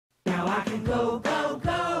Now I can go, go,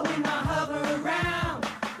 go in my Hoveround.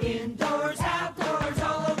 Indoors, outdoors,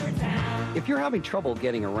 all over town. If you're having trouble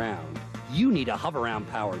getting around, you need a Hoveround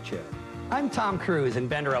power chair. I'm Tom Cruise,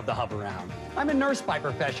 inventor of the Hoveround. I'm a nurse by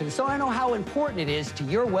profession, so I know how important it is to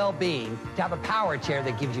your well-being to have a power chair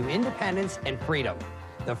that gives you independence and freedom.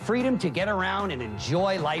 The freedom to get around and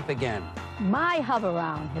enjoy life again. My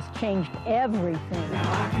Hoveround has changed everything.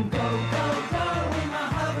 Now I can go, go, go in my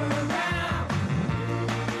Hoveround.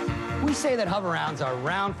 We say that Hoverounds are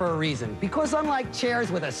round for a reason, because unlike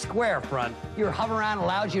chairs with a square front, your Hoveround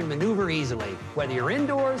allows you to maneuver easily, whether you're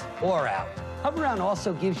indoors or out. Hoveround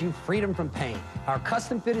also gives you freedom from pain. Our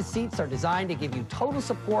custom-fitted seats are designed to give you total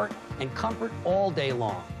support and comfort all day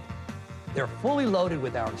long. They're fully loaded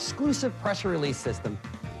with our exclusive pressure release system,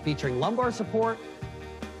 featuring lumbar support,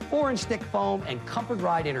 4-inch thick foam, and Comfort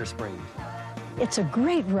Ride inner springs. It's a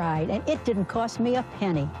great ride, and it didn't cost me a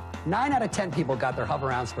penny. 9 out of 10 people got their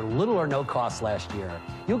Hoverounds for little or no cost last year.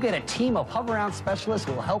 You'll get a team of Hoveround specialists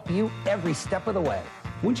who will help you every step of the way.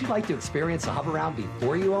 Wouldn't you like to experience a Hoveround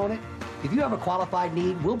before you own it? If you have a qualified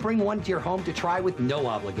need, we'll bring one to your home to try with no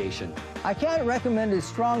obligation. I can't recommend it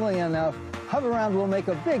strongly enough. Hoveround will make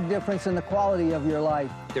a big difference in the quality of your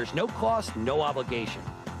life. There's no cost, no obligation.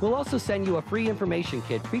 We'll also send you a free information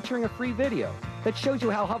kit featuring a free video that shows you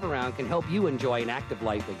how Hoveround can help you enjoy an active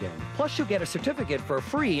life again. Plus, you'll get a certificate for a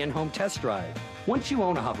free in-home test drive. Once you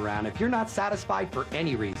own a Hoveround, if you're not satisfied for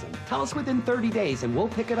any reason, tell us within 30 days and we'll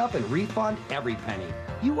pick it up and refund every penny.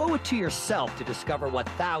 You owe it to yourself to discover what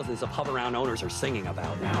thousands of Hoveround owners are singing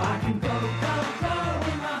about. Now I can go, go, go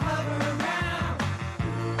in my Hoveround.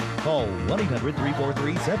 Call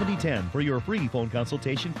 1-800-343-7010 for your free phone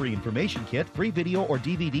consultation, free information kit, free video or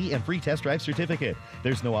DVD, and free test drive certificate.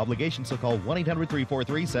 There's no obligation, so call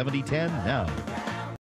 1-800-343-7010 now.